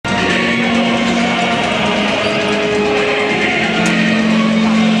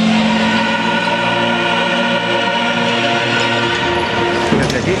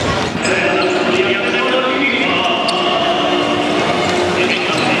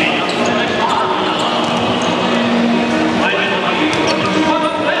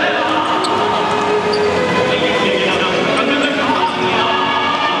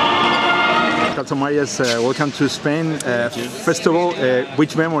Carlos, welcome to Spain. First of all,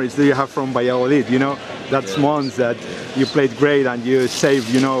 which memories do you have from Valladolid? You know, that's months that you played great and you saved,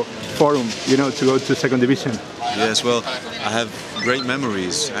 you know, Forum, you know, to go to second division. Yes, well, I have great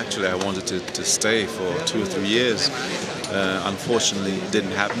memories. Actually, I wanted to stay for 2 or 3 years. Unfortunately, it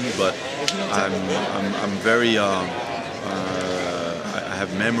didn't happen. But I'm very. I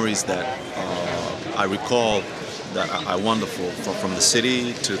have memories that I recall that are wonderful from the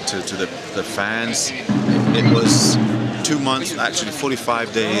city to the fans. It was 2 months, actually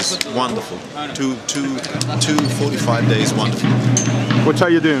 45 days, wonderful. Two 45 days, wonderful. What are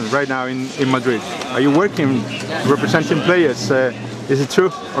you doing right now in Madrid? Are you working, representing players? Is it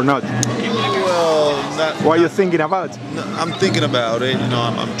true or not? Well, what are you thinking about? I'm thinking about it. You know,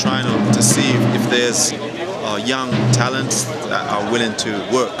 I'm trying to see if there's young talents that are willing to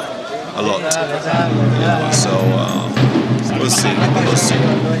work a lot. So we'll see. We'll see.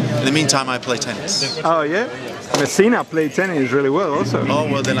 In the meantime, I play tennis. Oh yeah, Messina played tennis really well also. Oh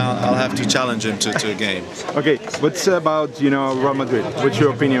well, then I'll have to challenge him to a game. Okay, what's about Real Madrid? What's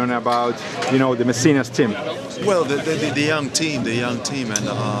your opinion about the Messina's team? Well, the young team, and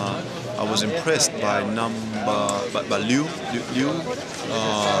I was impressed by Liu. Yul,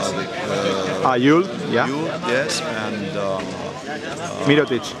 yeah. Yul, yes, and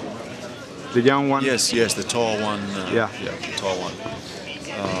Mirotic, the young one. Yes, the tall one. Yeah, the tall one.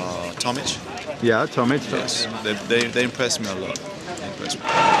 Tomic. Yeah, Tomic. Yes, they impressed me a lot. They impressed me.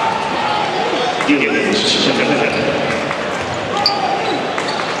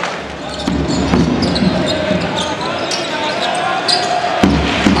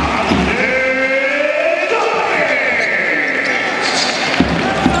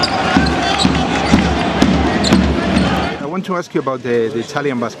 I want to ask you about the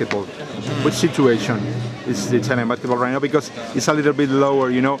Italian basketball. Which situation is the Italian basketball right now? Because it's a little bit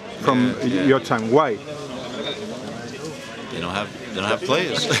lower, from your time. Why? They don't have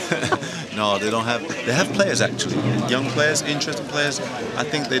players. No, they don't have. They have players actually, young players, interesting players. I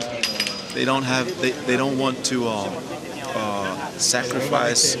think they don't have. They don't want to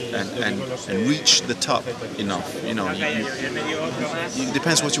sacrifice and reach the top enough. You know, it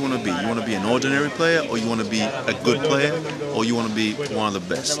depends what you want to be. You want to be an ordinary player, or you want to be a good player, or you want to be one of the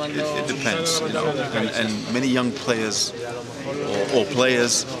best. It depends, And many young players or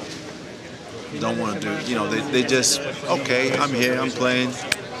players don't want to do. They just okay. I'm here. I'm playing.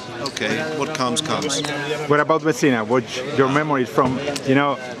 Okay, what comes. What about Messina? What's your memories from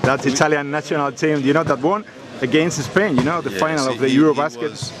that Italian national team? That won against Spain, the final of the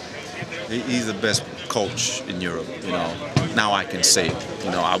Eurobasket. He's the best coach in Europe, Now I can say it.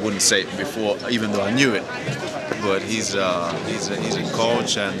 I wouldn't say it before, even though I knew it. But he's a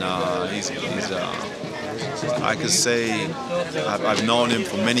coach, and I could say I've known him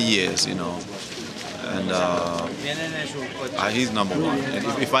for many years, and he's number one. And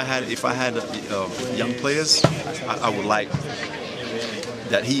if I had young players, I would like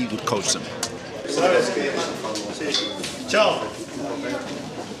that he would coach them. Ciao!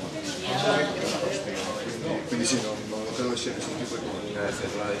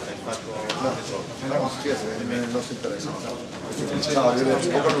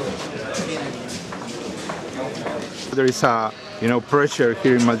 There is a pressure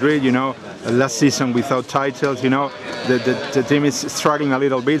here in Madrid. Last season without titles. The team is struggling a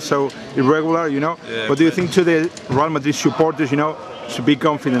little bit, so irregular. Yeah, what do you think to the Real Madrid supporters? To be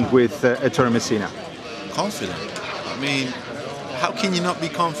confident with Ettore Messina? Confident? I mean, how can you not be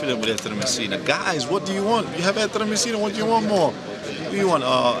confident with Ettore Messina? Guys, what do you want? You have Ettore Messina, what do you want more? Who do you want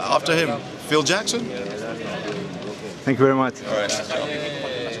after him? Phil Jackson? Thank you very much. All right.